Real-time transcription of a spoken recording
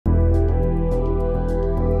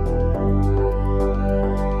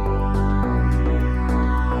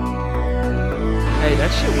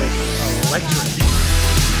that shit was electric.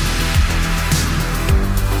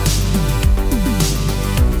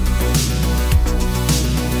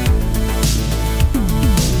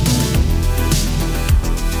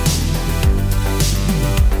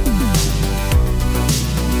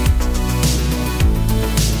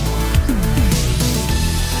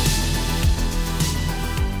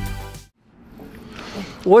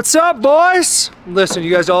 What's up, boys? Listen,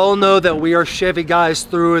 you guys all know that we are Chevy guys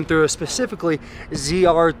through and through, specifically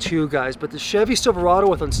ZR2 guys, but the Chevy Silverado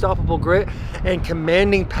with unstoppable grit and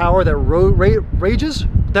commanding power that rages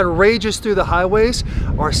through the highways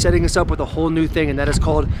are setting us up with a whole new thing, and that is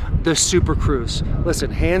called the Super Cruise. Listen,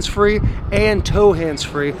 hands-free and tow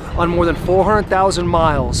hands-free on more than 400,000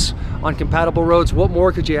 miles on compatible roads. What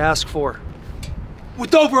more could you ask for?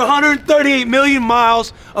 With over 138 million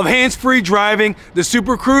miles of hands-free driving, the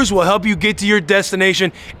Super Cruise will help you get to your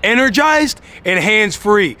destination energized and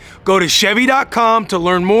hands-free. Go to Chevy.com to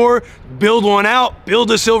learn more, build one out, build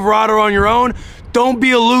a Silverado on your own. Don't be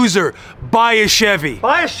a loser, buy a Chevy.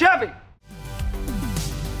 Buy a Chevy!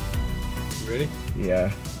 Ready?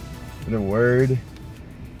 Yeah. The word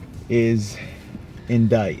is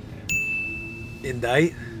indict.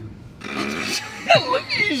 Indict?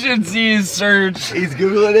 You should see his search. He's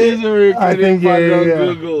Googling it? I think, yeah.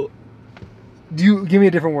 Google. Do you give me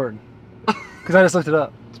a different word? Because I just looked it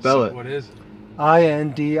up. Spell it. What is it?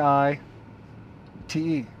 INDITE.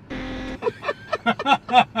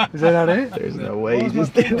 Is that not it? There's no way you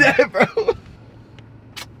just did that, bro.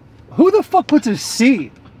 Who the fuck puts a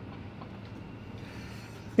C?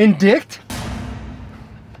 Indict?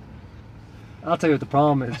 I'll tell you what the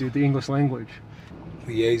problem is, dude. The English language.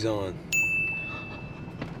 Liaison.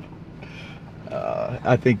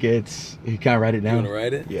 I think it's, you can't write it down. You wanna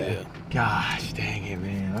write it? Yeah. Gosh, dang it,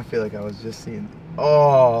 man. I feel like I was just seeing,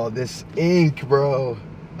 oh, this ink, bro.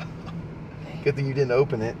 Good thing you didn't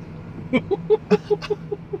open it.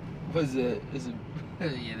 Was it? Is it?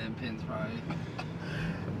 Yeah, that pin's probably.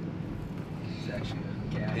 It's actually a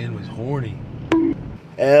gap. Pen was horny.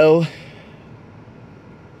 L-I-A-S.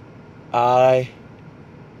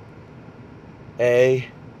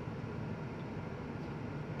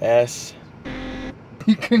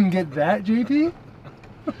 You couldn't get that, JP?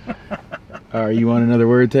 You want another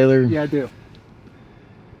word, Taylor? Yeah, I do.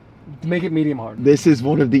 Make it medium hard. This is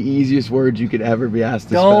one of the easiest words you could ever be asked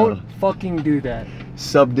to Don't spell. fucking do that.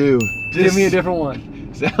 Subdue. Give me a different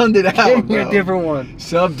one. Sound it out, Give me bro. a different one.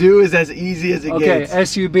 Subdue is as easy as it gets. Okay,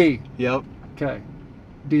 S-U-B. Yep. Okay.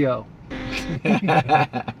 D-O.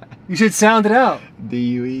 You should sound it out.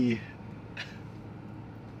 D-U-E.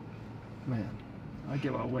 Man, I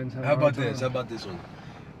get my wins. How about this? How about this one?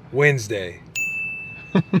 Wednesday.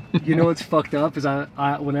 You know what's fucked up is I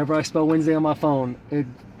whenever I spell Wednesday on my phone, it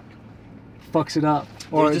fucks it up.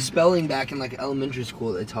 Or There's a spelling back in like elementary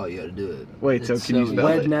school they taught you how to do it. Wait, so can you spell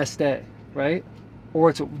it? Wednesday, right? Or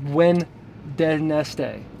it's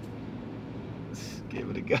Wednesday. Let's give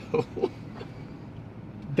it a go.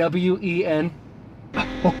 W-E-N.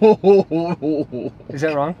 Is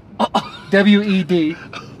that wrong? W-E-D.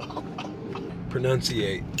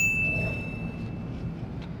 Pronunciate.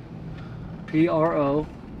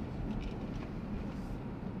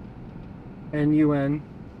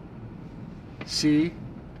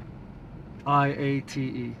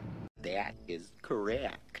 P-R-O-N-U-N-C-I-A-T-E. That is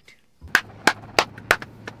correct.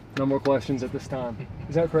 No more questions at this time.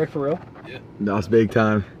 Is that correct for real? Yeah. That's big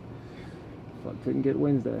time. Fuck, couldn't get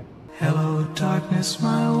Wednesday. Hello, darkness,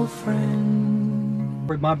 my old friend.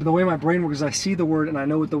 The way my brain works is I see the word and I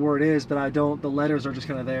know what the word is, but I don't, the letters are just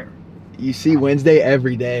kind of there. You see Wednesday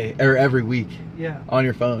every day, or every week. Yeah. On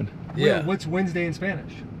your phone. Yeah. What's Wednesday in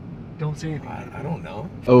Spanish? Don't say anything. I don't know.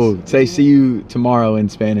 Oh, say see you tomorrow in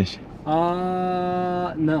Spanish.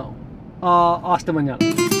 No. Hasta mañana.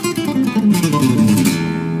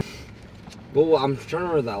 Well, I'm trying to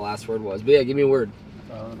remember what that last word was, but yeah, give me a word.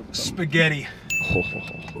 Spaghetti.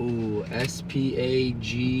 Ooh,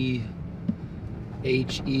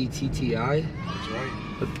 S-P-A-G-H-E-T-T-I. That's right.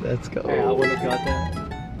 Let's go. Hey, I wouldn't have got that.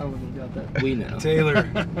 I wouldn't have got that. We know. Taylor.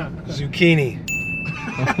 Zucchini.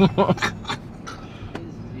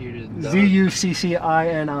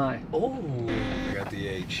 Z-U-C-C-I-N-I. Oh. I forgot the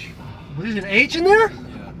H. What is an H in there?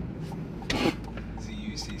 Yeah.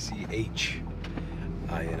 Z-U-C-C-H-I-N-I.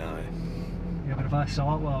 Yeah, but if I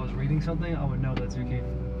saw it while I was reading something, I would know that's zucchini.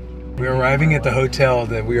 We're arriving at the hotel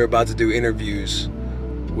that we are about to do interviews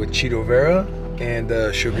with Chito, Vera and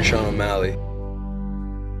Sugar Sean O'Malley.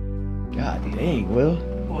 God dang, Will.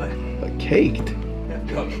 What? Like caked.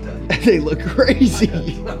 They look crazy.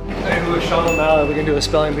 Maybe with Sean O'Malley, we can do a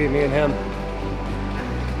spelling bee, me and him.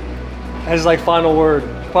 As like final word,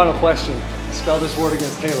 final question. Spell this word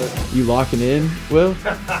against Taylor. You locking in, Will?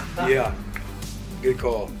 Yeah. Good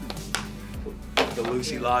call. The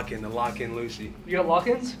Lucy lock-in, the lock-in Lucy. You got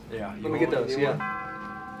lock-ins? Yeah. Let me get those,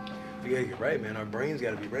 yeah. You gotta get right, man. Our brains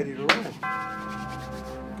gotta be ready to roll.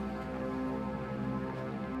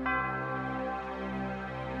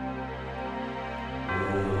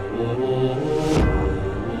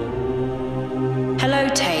 Hello,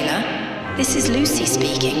 Taylor. This is Lucy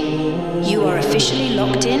speaking. You are officially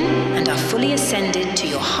locked in and are fully ascended to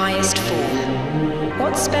your highest form.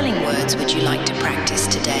 What spelling words would you like to practice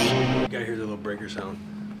today? You gotta hear the little breaker sound.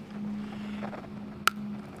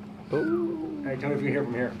 Oh. Hey, tell me if you can hear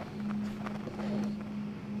from here.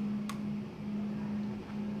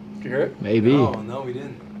 Did you hear it? Maybe. No, we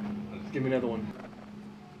didn't. Give me another one.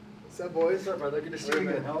 What's up, boys? What's up, brother? Good to see you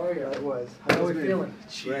again. How are you? Likewise. How are you feeling?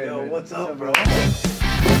 Chito, what's up, bro?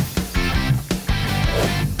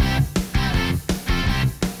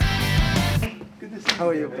 How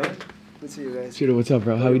are you, bro? Good to see you guys. Chito, what's up,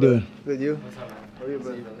 bro? How we doing? Good, you? How are you,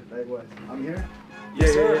 brother? Likewise. I'm here?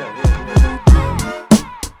 Yeah.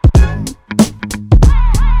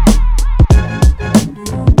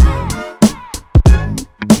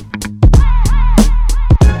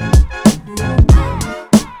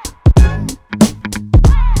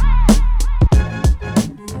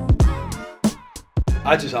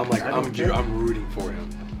 I'm rooting for him.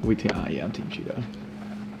 Yeah, I'm Team Chito.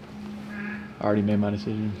 I already made my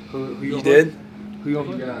decision. Who You did? Who you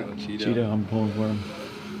going for? Chito, I'm pulling for him.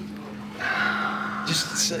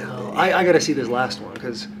 Just say I gotta see this last one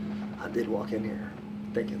because I did walk in here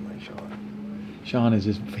thinking like Sean. Sean is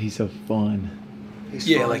he's so fun. He's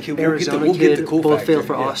Yeah, fun. like we'll Arizona get kid, the cool both factor, failed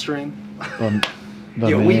for yeah. Austrian. But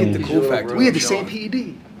Yeah, we get man, the cool factor. We had the Sean. same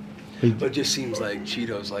PED. But it just seems like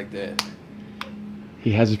Cheeto's like that.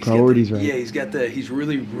 he has his priorities right. Yeah, he's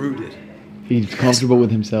really rooted. He's comfortable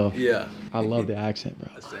with himself. Yeah. I love the accent, bro.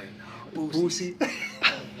 Boosie.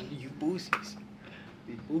 You boosies.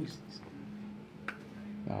 You boosies.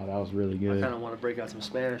 Oh, that was really I good. kind of want to break out some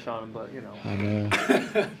Spanish on him, but you know. I know.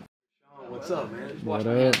 What's up, man? What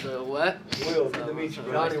up? What? Will, good to meet you,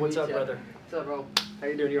 bro. Johnny, what's up, brother? What's up, bro? How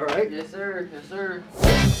you doing? You all right? Yes, sir. Yes, sir.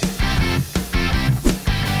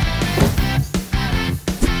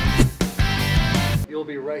 You'll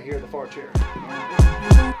be right here in the far chair.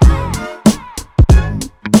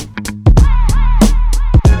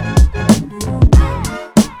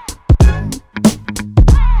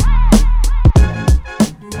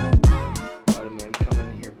 Man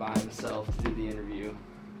coming here by himself to do the interview.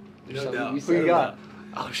 No Something doubt. you Who said you got?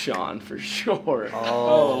 about- Oh, Sean, for sure.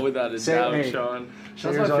 Oh. Without a Say it, doubt, mate. Sean. So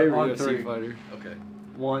Sean's here's my our favorite on UFC three. fighter. Okay.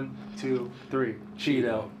 1, 2, 3.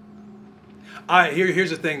 Cheeto. Here's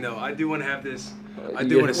the thing, though. I do want to have this. I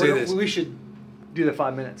do want to say this. We should do the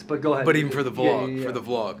 5 minutes, but go ahead. But even for the vlog, Yeah. for the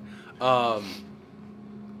vlog,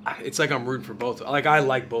 it's like I'm rooting for both. Like I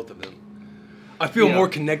like both of them. I feel more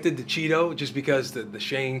connected to Chito just because the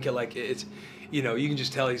Shane like it's, you know, you can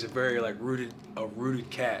just tell he's a very like rooted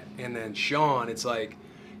cat. And then Sean, it's like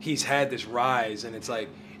he's had this rise, and it's like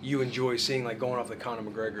you enjoy seeing like going off the Conor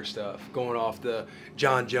McGregor stuff, going off the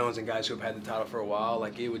John Jones and guys who have had the title for a while.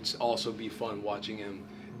 Like it would also be fun watching him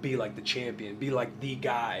be like the champion, be like the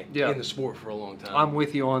guy in the sport for a long time. I'm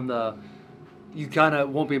with you on the. You kind of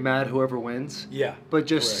won't be mad whoever wins. Yeah. But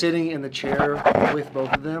just correct. sitting in the chair with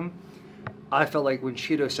both of them, I felt like when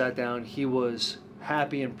Chito sat down, he was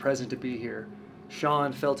happy and present to be here.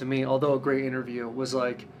 Sean felt to me, although a great interview, was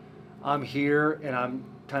like, I'm here and I'm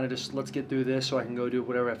kind of just, let's get through this so I can go do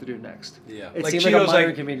whatever I have to do next. Yeah. It like seemed Chito's like a minor like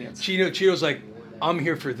inconvenience. Chito's like, I'm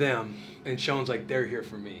here for them, and Sean's like, they're here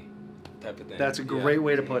for me, type of thing. That's a great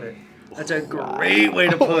way to put it. That's a great way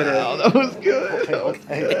to put it. That was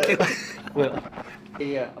good. Well,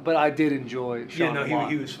 yeah, but I did enjoy Sean Yeah, a no,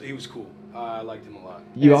 lot. he was cool. I liked him a lot.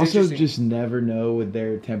 You it's also interesting. just never know with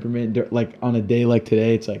their temperament. Like on a day like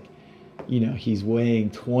today, it's like, you know, he's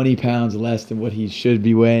weighing 20 pounds less than what he should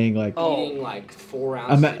be weighing. Like, Eating like 4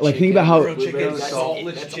 ounces. I'm like, think about how Grilled chicken, Blueberries,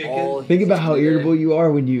 saltless that's chicken. all think he's about how eating today. irritable you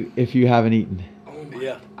are if you haven't eaten. Oh my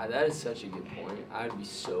Yeah. God, that is such a good point. I'd be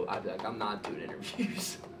like, I'm not doing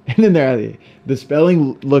interviews. And then the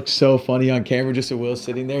spelling looks so funny on camera, just a Will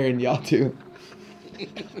sitting there and y'all too.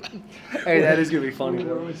 Hey, that is going to be funny,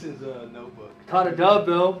 Where though. was his notebook? Caught a dub,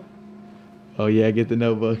 Bill. Oh yeah, get the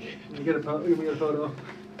notebook. Let me get a photo.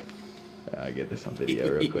 I get this on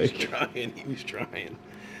video real quick. He was trying.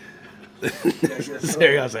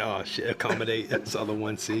 There I was like, oh shit, accommodate. I saw the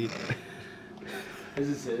 1 seed. Is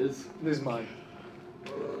this his? This is mine.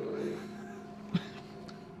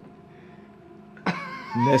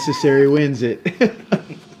 Necessary wins it.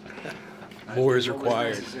 More is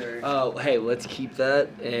required. Oh, hey, let's keep that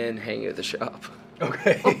and hang it at the shop.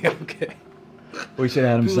 Okay, okay. We should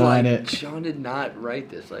have him sign it. Sean did not write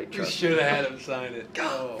this. Like, You should have had him sign it.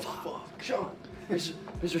 God, fuck. Sean,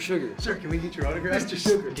 Mr. Sugar. Sir, can we get your autograph? Mr.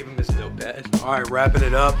 Sugar. Give him his notepad. All right, wrapping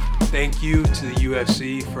it up. Thank you to the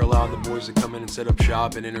UFC for allowing the boys to come in and set up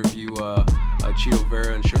shop and interview Chito,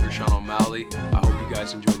 Vera, and Sugar Sean O'Malley. I hope you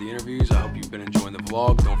guys enjoyed the interviews. I hope you've been enjoying the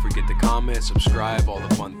vlog. Don't forget to comment, subscribe, all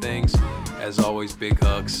the fun things. As always, big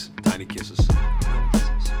hugs, tiny kisses.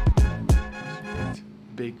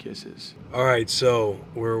 Big kisses. All right, so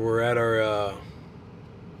we're at our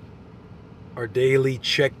daily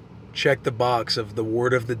check the box of the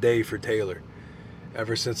word of the day for Taylor.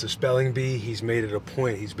 Ever since the spelling bee, he's made it a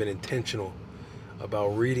point. He's been intentional about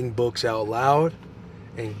reading books out loud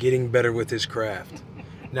and getting better with his craft.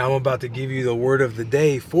 Now I'm about to give you the word of the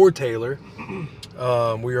day for Taylor.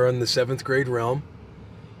 We are in the 7th grade realm.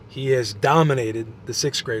 He has dominated the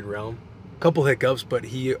 6th grade realm. Couple hiccups, but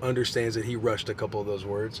he understands that he rushed a couple of those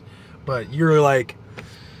words. But you're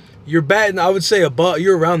batting, I would say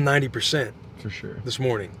you're around 90% For sure. this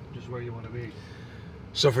morning. Just where you want to be.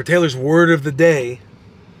 So for Taylor's word of the day,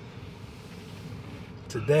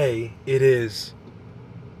 today it is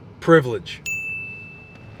privilege.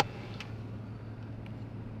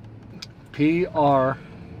 P-R-I-V-L.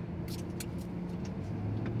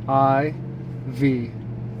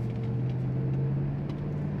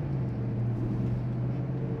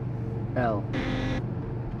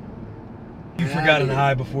 You forgot an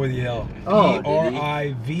I before the L. Oh.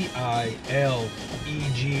 P-R-I-V-I-L-E-G-E.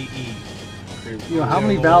 You know how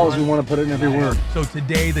many vowels we want to put in every word. So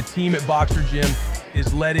today the team at Boxer Gym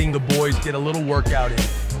is letting the boys get a little workout in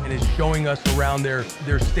and is showing us around their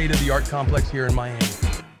state-of-the-art complex here in Miami.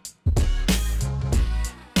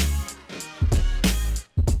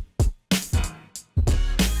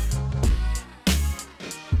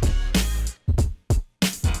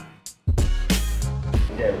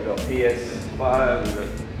 Yeah, we got PS5, we got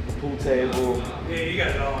pool table. Yeah, you got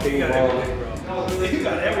it all. Ping You got pong. everything, bro. You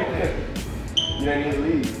got everything. You don't need to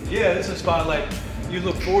leave. Yeah, this is a spot like you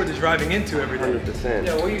look forward to driving into every day. 100%.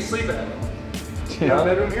 Yeah, where do you sleep at? You have a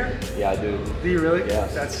bedroom here? Yeah, I do. Do you really? Yeah.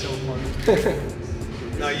 That's so fun.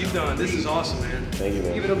 No, you've done. This is awesome, man. Thank you,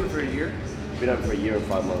 man. You've been open for a year? Been up for a year and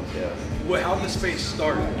 5 months, yeah. How did the space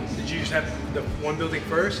start? Did you just have the one building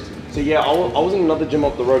first? So yeah, I was in another gym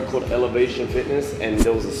up the road called Elevation Fitness, and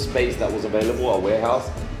there was a space that was available, a warehouse.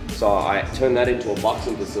 So I turned that into a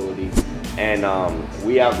boxing facility, and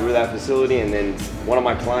we outgrew that facility. And then one of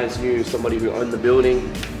my clients knew somebody who owned the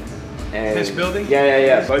building. And This building?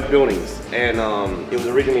 Yeah, both buildings. And it was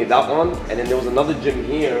originally that one, and then there was another gym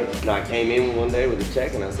here. And I came in one day with a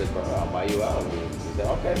check, and I said, "Bro, I'll buy you out." And he said,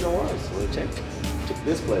 "Okay, no worries." So we checked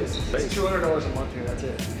this place. It's $200 a month here, that's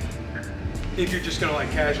it. If you're just gonna like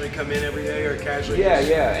casually come in every day or casually Yeah,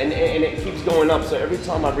 just... and it keeps going up. So every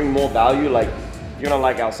time I bring more value, like you're not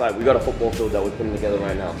like outside. We got a football field that we're putting together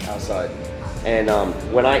right now outside. And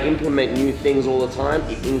when I implement new things all the time,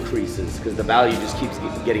 it increases because the value just keeps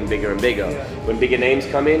getting bigger and bigger. Yeah. When bigger names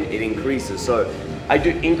come in, it increases. So I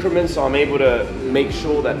do increments, so I'm able to make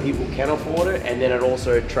sure that people can afford it, and then it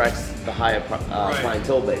also attracts the higher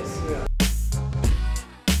clientele base. Yeah.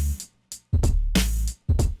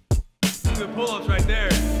 The pull-ups right there.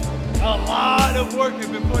 A lot of work has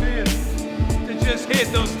been put in to just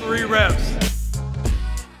hit those 3 reps.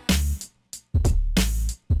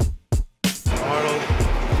 Arnold,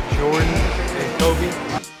 Jordan, and Kobe.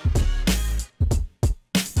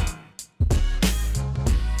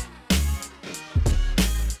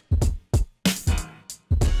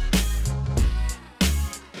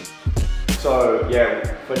 So yeah,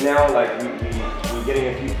 for now, like we're getting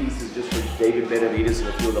a few pieces just for David Benavidez and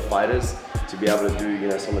a few of the fighters to be able to do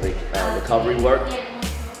some of the recovery work.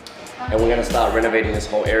 And we're gonna start renovating this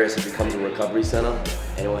whole area so it becomes a recovery center.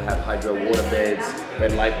 And we'll have hydro water beds,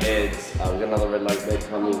 red light beds. We got another red light bed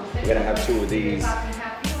coming. We're gonna have 2 of these.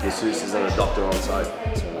 Masseuses and a doctor on site.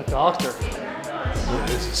 So, A doctor. Yeah,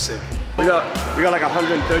 this is sick. we got like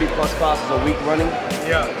 130 plus classes a week running.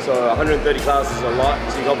 Yeah. So 130 classes is a lot.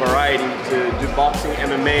 So you got variety to do boxing,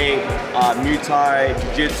 MMA, Muay Thai,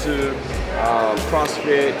 Jiu-Jitsu,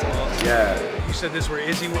 CrossFit. Yeah. You said this where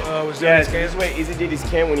Izzy was doing Yeah, his this camp? is where Izzy did his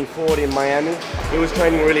camp when he fought in Miami. He was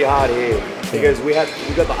training really hard here because we got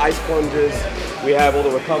the ice plungers, we have all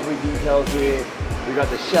the recovery details here, we got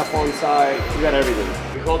the chef on site, we got everything.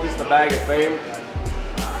 We call this the bag of fame.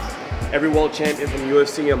 Every world champion from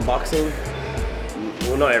UFC and boxing,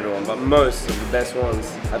 well not everyone, but most of the best ones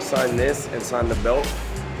have signed this and signed the belt.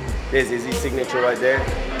 There's Izzy's signature right there.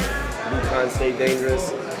 You can't stay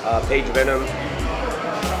dangerous. Paige Venom.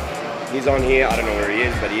 He's on here. I don't know where he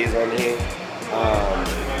is, but he is on here.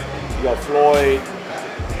 You got Floyd,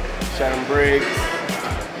 Shannon Briggs,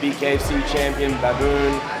 BKFC champion,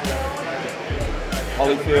 Baboon,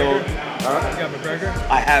 Holyfield. Huh? You got McGregor?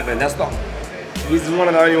 I haven't. He's one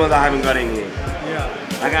of the only ones I haven't got in here.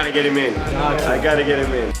 Yeah. I gotta get him in. I gotta get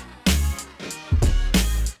him in.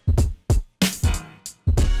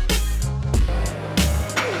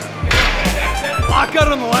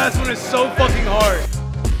 Lockout on the last one is so fucking hard.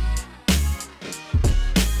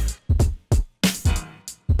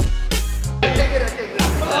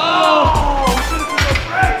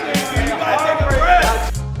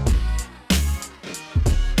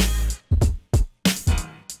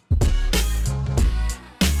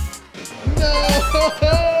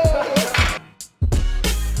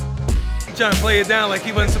 Trying to play it down like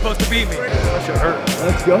he wasn't supposed to beat me. That should hurt.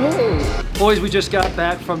 Let's go. Boys, we just got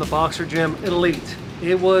back from the Boxer Gym. Elite.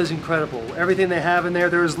 It was incredible. Everything they have in there.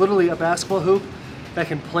 There is literally a basketball hoop that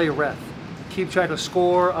can play ref, keep track of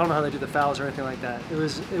score. I don't know how they do the fouls or anything like that. It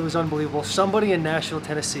was unbelievable. Somebody in Nashville,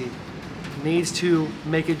 Tennessee needs to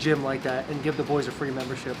make a gym like that and give the boys a free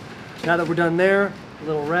membership. Now that we're done there, a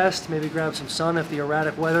little rest, maybe grab some sun if the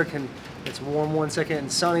erratic weather can. It's warm 1 second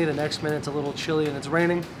and sunny, the next minute it's a little chilly and it's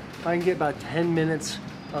raining. If I can get about 10 minutes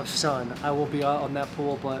of sun, I will be out on that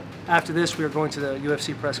pool. But after this, we are going to the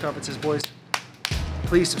UFC press conferences, boys.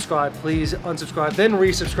 Please subscribe, please unsubscribe, then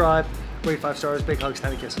resubscribe. Rate 5 stars, big hugs,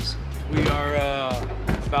 tiny kisses. We are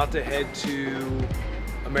about to head to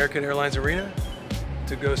American Airlines Arena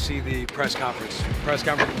to go see the press conference. Press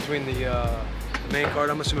conference between the main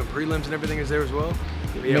card. I'm assuming prelims and everything is there as well.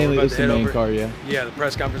 But yeah, Mainly we're about it's to the head main over. card, yeah. Yeah, the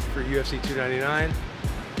press conference for UFC 299.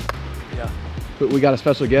 Yeah. But we got a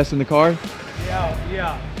special guest in the car.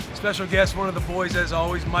 Yeah. Special guest, one of the boys as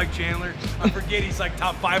always, Mike Chandler. I forget he's like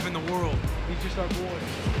top 5 in the world. He's just our boy.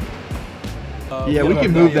 Yeah, we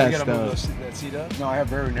can move that stuff. That seat up. No, I have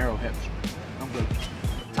very narrow hips. I'm good.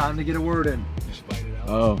 Time to get a word in. Just fight it out.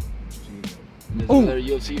 Oh. There's Ooh. another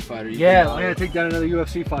UFC fighter. Yeah, I gotta take down another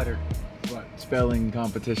UFC fighter. What? Spelling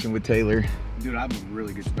competition with Taylor. Dude, I'm a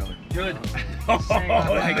really good speller. Good.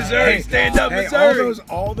 Missouri, stand up, Hey, Missouri.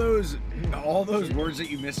 all those words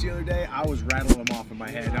that you missed the other day, I was rattling them off in my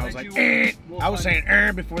head. I was like, I was saying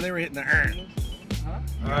before they were hitting the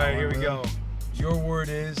All right, here we go. Your word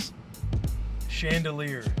is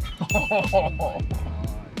chandelier.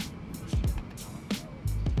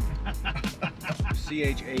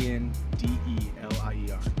 CHANDELIER.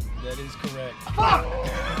 That is correct.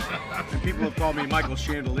 And people have called me Michael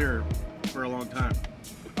Chandelier for a long time.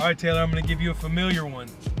 All right, Taylor, I'm going to give you a familiar one.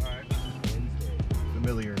 All right.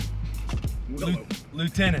 Familiar.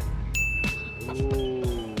 Lieutenant.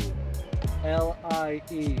 Ooh.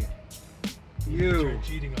 L-I-E. You're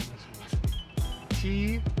cheating on this one.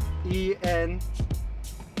 T-E-N-I-T.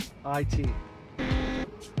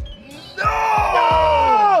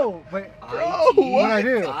 No! Wait, What I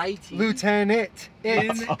do? IT. Lieutenant.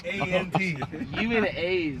 N-A-N-T. You and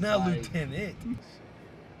A's. Not like. lieutenant.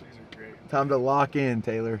 Time to lock in,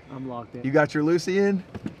 Taylor. I'm locked in. You got your Lucy in?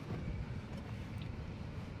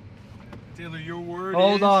 Taylor, your word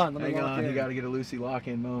Hold is... on. Let me Hang lock on, in. you gotta get a Lucy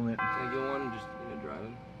lock-in moment. Can I get one? Just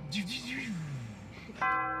driving.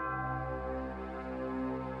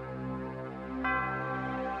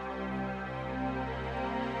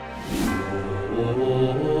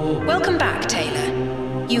 Welcome back, Taylor.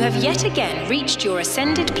 You have yet again reached your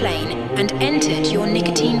ascended plane and entered your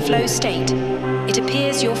nicotine flow state. It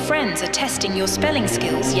appears your friends are testing your spelling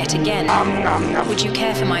skills yet again. Would you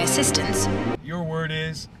care for my assistance? Your word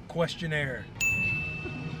is questionnaire.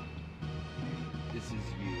 This is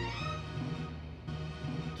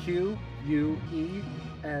you.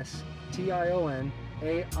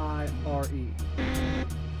 Q-U-E-S-T-I-O-N-A-I-R-E.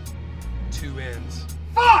 2 N's.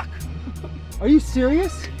 Fuck! Are you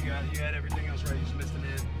serious? You had everything else right. You just missed an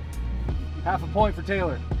N. Half a point for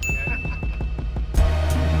Taylor.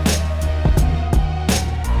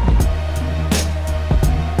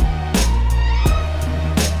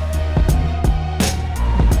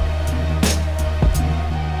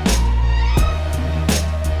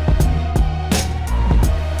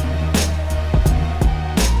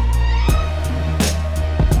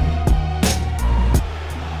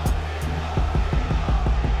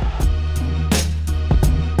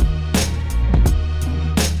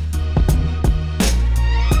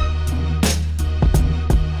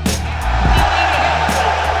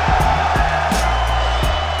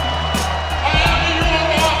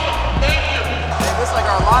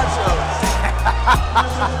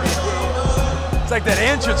 It's like that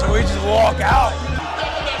entrance where we just walk out.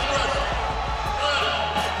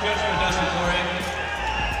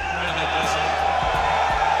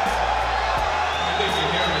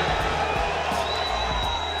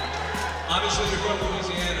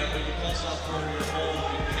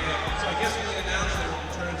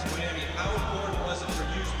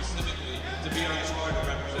 to be on this card to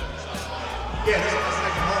represent the South? Yeah, this is my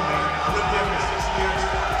second home, man. I lived there for 6 years.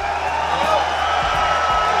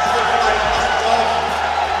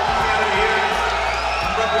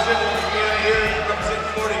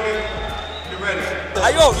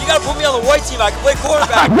 Hey, yo, you gotta put me on the white team. I can play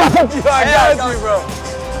quarterback. I got you, bro.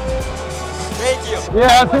 Thank you.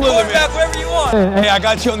 Yeah, absolutely, Quarterback, man. wherever you want. Hey, I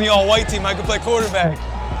got you on the all-white team. I can play quarterback.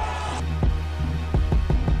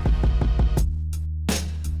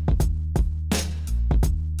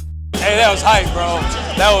 Hey, that was hype, bro.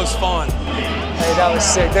 That was fun. Hey, that was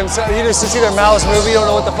sick. You just see their mouths move, you don't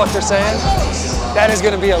know what the fuck they're saying? That is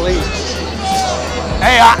gonna be elite.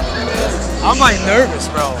 Hey, I'm like nervous,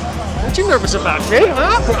 bro. What you nervous about, kid?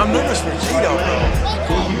 Huh? I'm nervous for Chito, bro.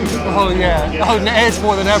 Oh yeah. Oh, it's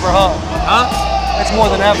more than ever, huh? Huh? It's more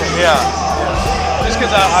than ever. Yeah. Just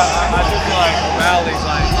because I just feel like O'Malley's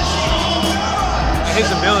like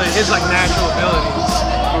his like natural abilities.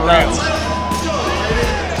 Right.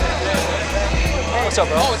 What's up,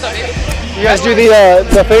 bro? Oh, what's up, dude? You guys do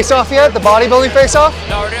the face-off yet? The bodybuilding face-off?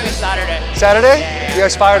 No, we're doing it Saturday. Saturday? Yeah. You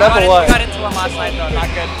guys fired up or what? We got into one last night, though. Not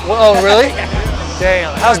good. Well, oh, really?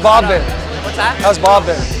 Damn. How's Bob been? What's that? How's Bob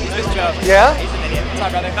been? He's just Joe. Yeah? He's an idiot. What's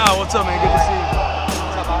up, brother? Oh, what's up, man? Good to see you.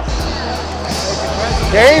 What's up, boss?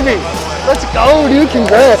 Davey, let's go, dude.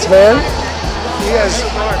 Congrats, man. You guys.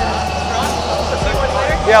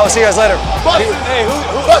 Yeah, we'll see you guys later. Hey,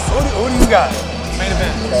 who do you got? Main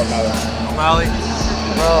event. O'Malley.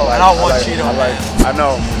 Bro, and I want Chito. I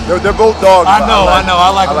know. They're both dogs. I know.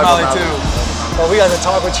 I like O'Malley too. Well, we got to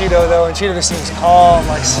talk with Chito though, and Chito just seems calm,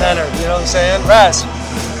 like centered. You know what I'm saying? Raz.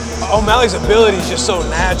 O'Malley's ability is just so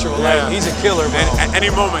natural. Yeah. Like he's a killer, man. At any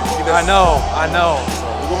moment. I know.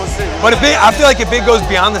 But I feel like if it goes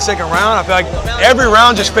beyond the second round, I feel like every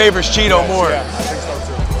round just favors Chito more. Yeah, I think so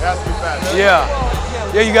too. It has to be fast.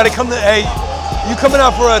 Yeah, you got to come to. Hey, you coming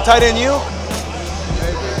out for a tight end? You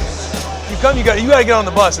got to get on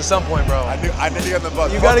the bus at some point, bro. I need to get on the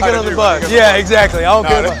bus. You got to get on the bus. Yeah, exactly. I don't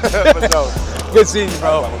care. Good seeing you,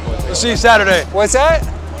 bro. We'll see you Saturday. What's that?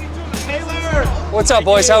 Taylor. What's up,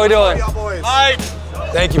 boys? How we doing? Hi.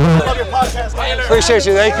 Thank you. Love your podcast, Taylor. Appreciate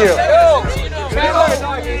you. Thank you.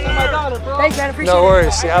 Thanks, man. Appreciate No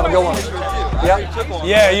worries. You have a good one.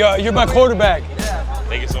 Yeah, you're my quarterback.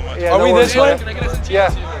 Thank you so much. Yeah, Are no we worries, this way? man. Yeah.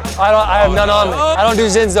 I have none on me. I don't do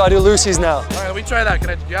Zins though. I do Lucy's now. All right, let me try that.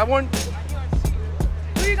 Do you have one?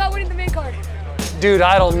 Who you got winning the main card? Dude,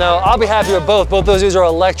 I don't know. I'll be happy with both. Both those dudes are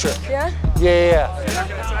electric. Yeah? Yeah.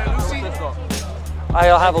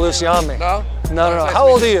 I'll have a Lucy on me. No? No. How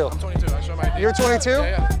old are you? I'm 22. I show my ID. You're 22?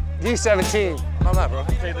 Yeah. He's 17. I'm not, bro.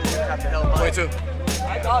 22.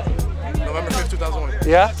 November 5th, 2001.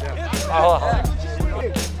 Yeah? Oh.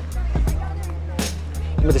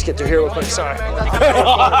 Let me just get through here real quick. Sorry. We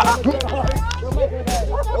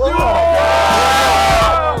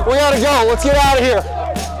gotta go. Let's get out of here.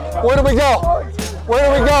 Where do we go?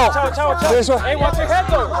 This way. Hey, watch your head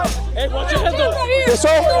though. This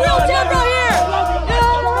way?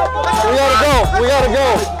 We gotta go.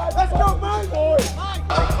 Let's go, man, boys.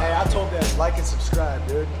 Hey, I told them like and subscribe,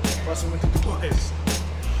 dude. Bussin With The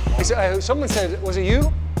Boys. Someone said, was it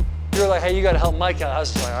you? You were like, hey, you gotta help Mike out. I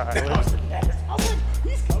was just like, all right.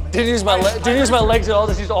 Didn't use my legs at all.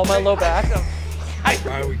 Just used all my low back. All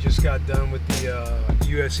right, we just got done with the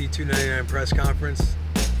UFC 299 press conference.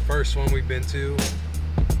 First one we've been to.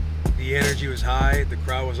 The energy was high. The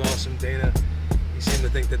crowd was awesome. Dana, he seemed to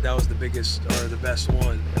think that was the biggest or the best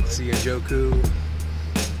one. Seeing Joku.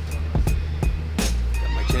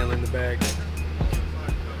 Got my Chandler in the bag.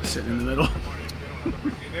 Sitting in the middle.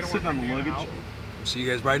 Sitting on the luggage. We'll see you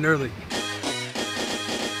guys bright and early.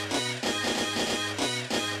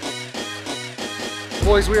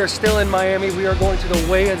 Boys, we are still in Miami. We are going to the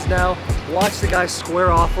weigh-ins now. Watch the guys square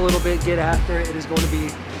off a little bit, get after it. It's going to be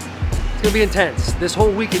intense. This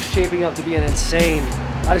whole week is shaping up to be an insane.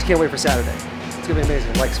 I just can't wait for Saturday. It's gonna be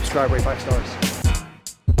amazing. Like, subscribe, rate 5 stars.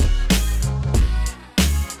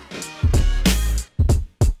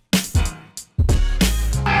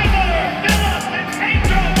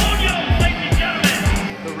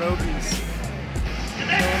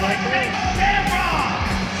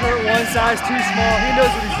 One size too small. He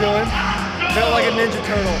knows what he's doing. Built like a Ninja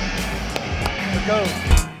Turtle. Let's go.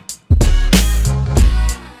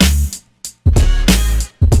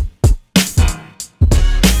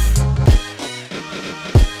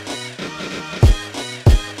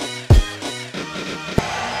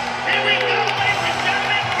 Here we go, ladies and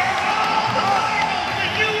gentlemen, for all the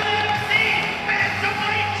UFC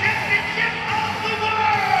Bantamweight Championship of the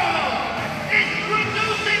world.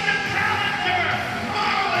 Introducing the challenger,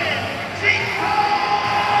 Chito.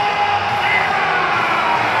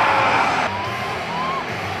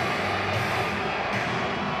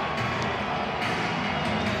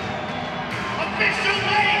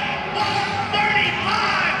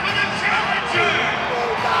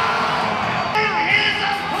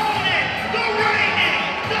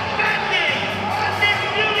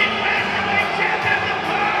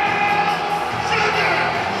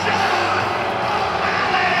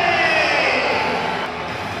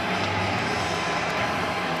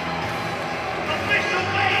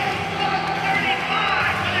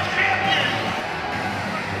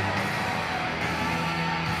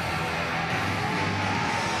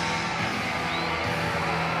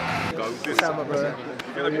 time, my brother.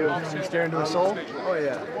 You staring into a soul? Oh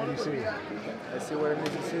yeah. What do you see? I see what I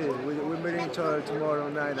need to see. We're meeting each other tomorrow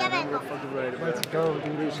night. I'm real fucking ready. Let's go,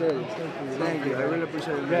 dude. Appreciate it. Thank you. I really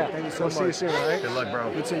appreciate it. Yeah. Thank you so We'll much. see you soon, all right? Good luck,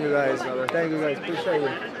 bro. Good seeing you guys. Thank you guys. Appreciate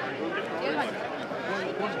it.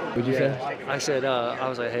 What'd you say? I said, I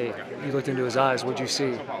was like, hey, you looked into his eyes, what'd you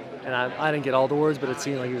see? And I didn't get all the words, but it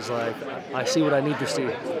seemed like he was like, I see what I need to see.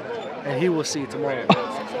 And he will see tomorrow.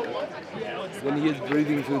 When he is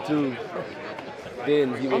breathing through tube,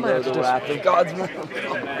 then he will know the wrath of God's mouth.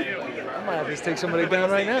 I might have to just take somebody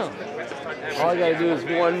down right now. All I gotta do is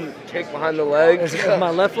one kick behind the leg.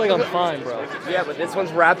 My left leg, I'm fine, bro. Yeah, but this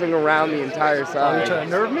one's wrapping around the entire Are side. you trying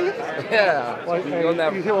to nerve me? Yeah. Like, You go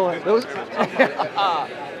that- those,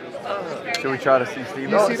 Should we try to see Steve?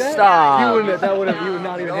 you see that? Stop. You would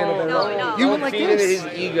not even handle that at all. You went like Feeding this.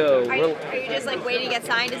 his ego. Are you just like waiting to get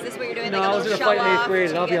signed? Is this what you're doing? No, like I was in a fight in 8th grade,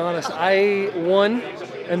 and I'll be honest, I won,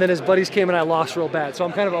 and then his buddies came and I lost real bad. So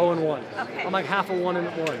I'm kind of 0-1. Okay. I'm like half a 1 and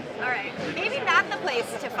 1. All right. Maybe not the place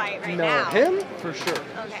to fight right No, now. him for sure.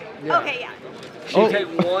 Okay. Yeah. Okay, yeah. She take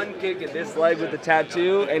one kick at this leg with the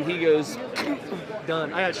tattoo, and he goes,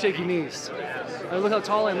 Done. I got shaky knees. I look how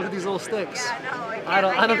tall I am. Look at these little sticks. Yeah, no,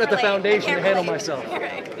 I don't got the foundation to handle myself.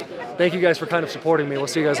 Thank you guys for kind of supporting me. We'll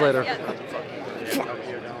see you guys later.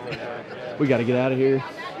 We got to get out of here.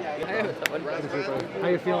 How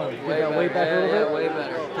you feeling? You got weight back a little bit? way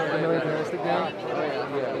better. Can't really put the stick down?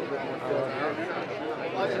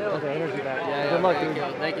 Okay, energy back. Yeah, Good luck, dude.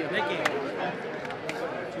 Thank you.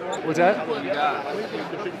 What's that?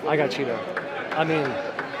 I got Chito. I mean,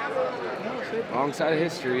 Wrong side of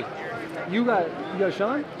history. you got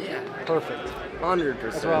Sean? Yeah. Perfect. 100%.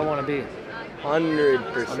 That's where I want to be.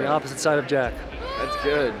 100%. On the opposite side of Jack. That's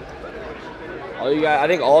good. All you guys, I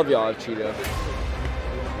think all of y'all have Chito.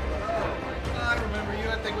 I remember you.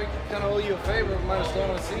 I think we kind of owe you a favor. We might have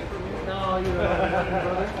stolen a seat from you. No, you don't have nothing,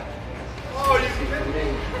 brother. Oh, you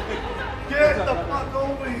kidding? Get the fuck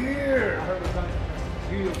over here.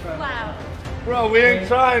 Wow. Bro, we ain't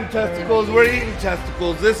trying testicles. We're eating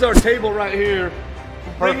testicles. This is our table right here.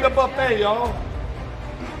 Bring the buffet, y'all.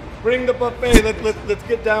 Bring the buffet. Let's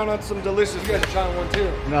get down on some delicious. You guys are trying one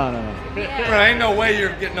too. No. There ain't no way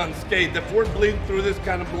you're getting unscathed. If we're bleeding through this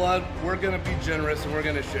kind of blood, we're gonna be generous and we're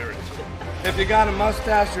gonna share it. If you got a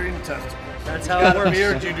mustache, you're eating testicles. That's If how you it got a works.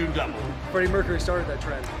 beard, you do double. Freddie Mercury started that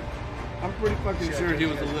trend. I'm pretty fucking sure he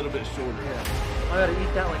was a little bit shorter. I gotta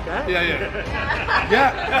eat that like that? Yeah.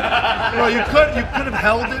 Yeah. Bro, you could have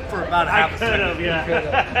held it for about half a second.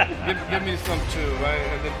 Give me some too, right?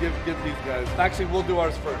 And then give these guys. Actually, we'll do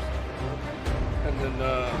ours first. And then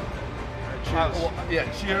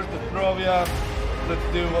cheers to throw of ya. Let's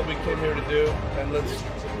do what we came here to do, and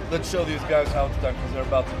let's show these guys how it's done because they're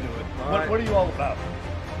about to do it. What are you all about?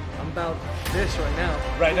 I'm about this right now.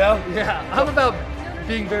 Right now? Yeah, I'm about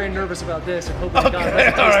being very nervous about this and hoping to God Okay,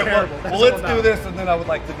 that all right. terrible. Well, let's do this, and then I would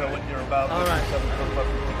like to know what you're about. All right.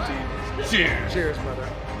 Cheers. Cheers, brother.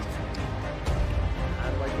 I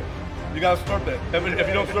like it. You gotta slurp it. If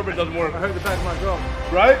you don't slurp it, it doesn't work. I heard the back of my drum.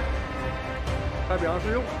 Right? Can I be honest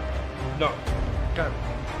with you? No. Okay.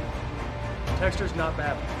 Texture's not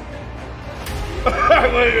bad.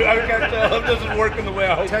 Wait, I can't tell. It doesn't work in the way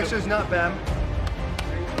I hope. Texture's not bad.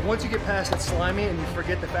 Once you get past it slimy and you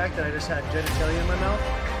forget the fact that I just had genitalia in my mouth,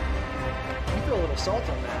 you feel a little salt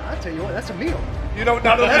on that. I tell you what, that's a meal. You don't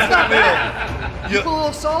know that's not meal. You put a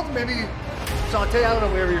little salt, maybe saute, I don't know,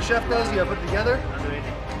 whatever your chef does, you gotta put it together.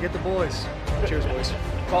 Get the boys. Cheers, boys.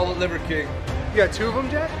 Call it Liver King. You got 2 of them,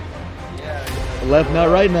 Jack? Yeah. Left nut,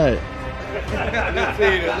 right nut. Let's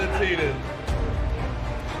eat it.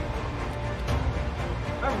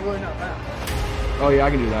 I'm really not bad. Oh yeah, I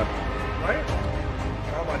can do that. Right?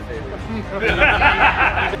 My favorite.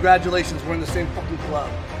 Congratulations, we're in the same fucking club.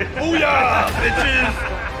 Booyah, bitches!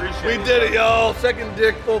 We did it, y'all. Second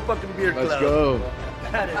dick, full fucking beer club. Let's go.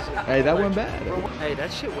 That is Hey, that went bad. Hey,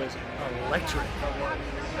 that shit was electric.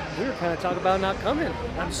 We were kind of talking about not coming.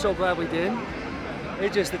 I'm so glad we did.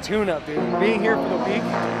 It's just the tune-up, dude. Being here for the week,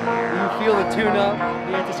 you feel the tune-up,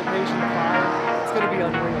 the anticipation, the fire. It's gonna be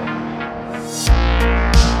unreal.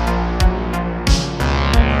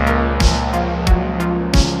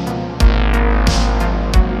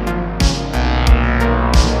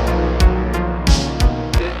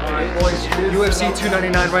 UFC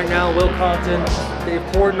 299 right now, Will Compton, Dave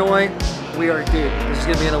Portnoy. We are, dude, this is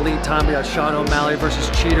gonna be an elite time. We got Sean O'Malley versus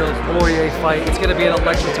Chito, Poirier fight. It's gonna be an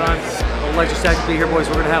electric time. Electric stack to be here, boys.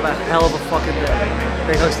 We're gonna have a hell of a fucking day.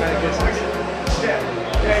 Big host thank you.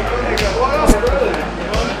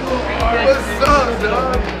 What's up,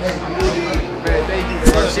 dog?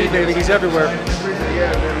 RC, baby, he's everywhere.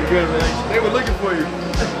 They were looking for you.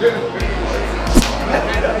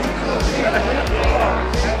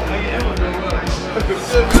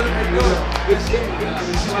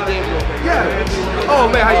 Yeah. Oh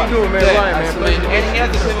man, how you doing, man? Ryan, man. And he has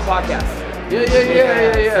the Cleveland podcast. Yeah.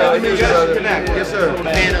 You guys connect. Yes, sir.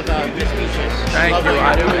 Fan of this feature. Thank you.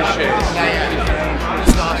 I do appreciate it. Yeah.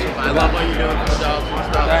 It's awesome. I love what you're doing for the dogs and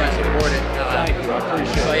stuff. I support it. Thank you. I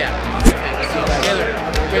appreciate it. So yeah. Taylor,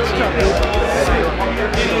 great to see you.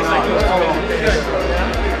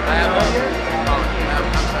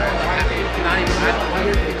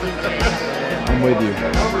 I'm with you.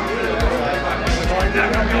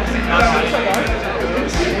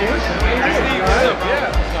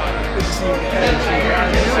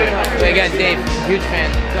 So again, Dave, huge fan.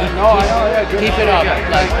 No, I know, yeah. Keep it up.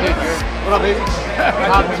 Like, dude, you're what up, baby?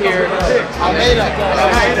 top tier. Almeida.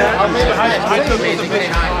 Amazing. Say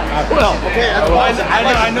hi. Well, okay.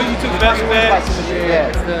 I know you took best bet.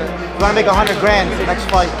 Yeah. You want to make 100 grand next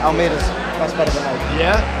fight? Almeida's best bet of the night.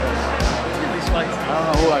 Yeah? I don't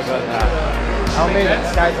know who I got now. Almeida,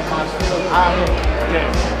 this guy's a monster.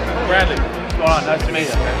 Bradley, what's going on? Nice to meet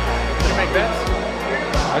you. Did you make bets?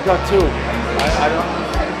 I got two. I don't.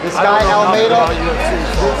 This guy Almeida.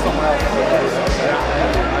 Somewhere else.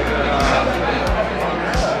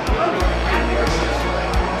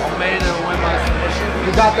 Almeida to win by submission.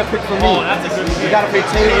 You got the pick for me. Oh, that's a good pick. You got to pick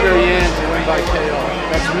Taylor Yan to win by KO.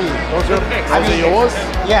 That's me. Those are picks. Those are yours?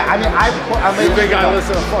 Yeah, I mean, I made. You think I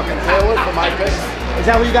listen to fucking Taylor for my picks? Is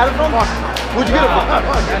that where you got it from? Where'd you get it from?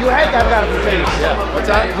 You had to have got it from Taylor. Yeah. What's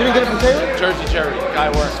that? You didn't get it from Taylor? Jersey Cherry. Guy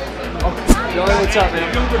works. Joey, what's up,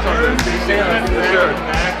 man? Sure.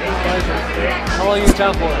 How long are you in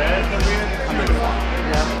town for? Yeah.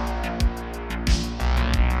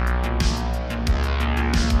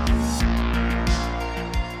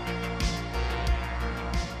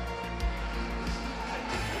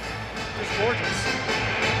 It's gorgeous.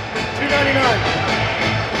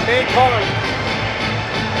 $2.99. Main card.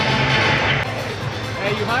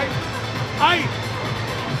 Hey, you hyped? Hype!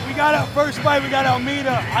 We got our first fight, we got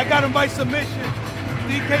Almeida. I got him by submission.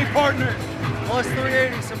 DK partner. Plus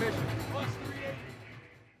 380 submission.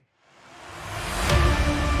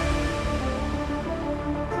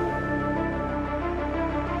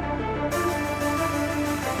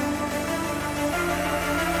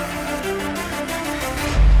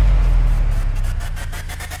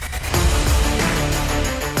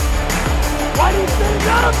 Why did he stand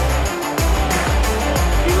up?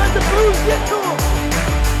 He let the bruise get to him.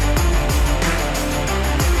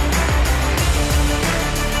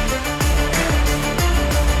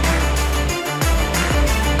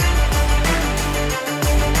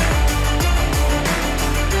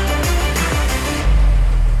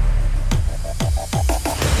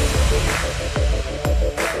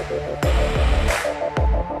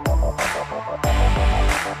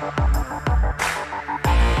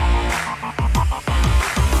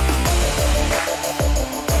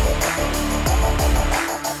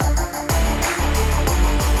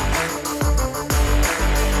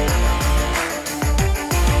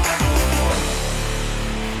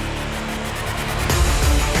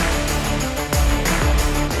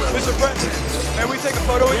 Mr. President, may we take a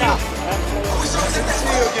photo with you? Good to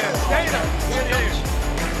see you again. Dana.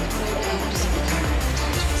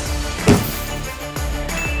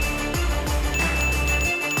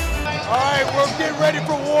 All right, we're getting ready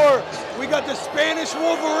for war. We got the Spanish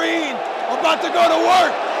Wolverine about to go to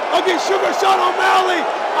work against Sugar Sean O'Malley.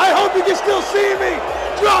 I hope you can still see me.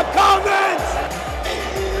 Drop comments.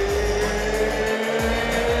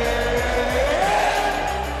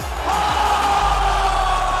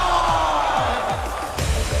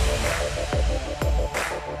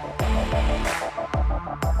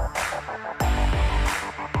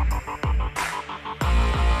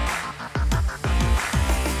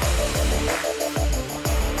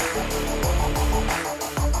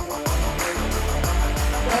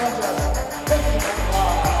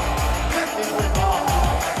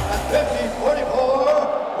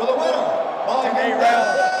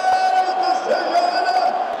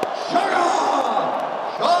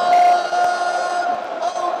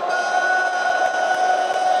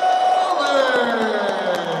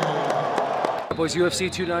 Boys, UFC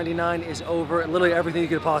 299 is over. Literally everything you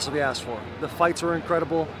could possibly ask for. The fights were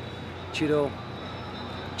incredible. Chito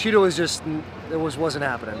was just, wasn't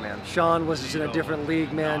happening, man. Sean was just in a different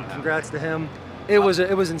league, man. Congrats to him. It was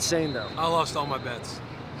insane though. I lost all my bets.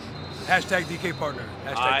 Hashtag DK partner.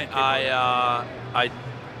 Hashtag DK partner.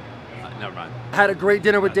 Never mind. Had a great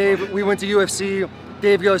dinner with Dave. We went to UFC.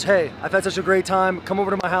 Dave goes, hey, I've had such a great time. Come over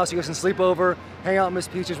to my house. You guys can sleep over, hang out in Miss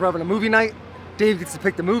Peaches. We're having a movie night. Dave gets to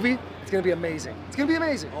pick the movie. It's gonna be amazing. It's gonna be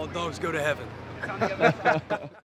amazing. All dogs go to heaven.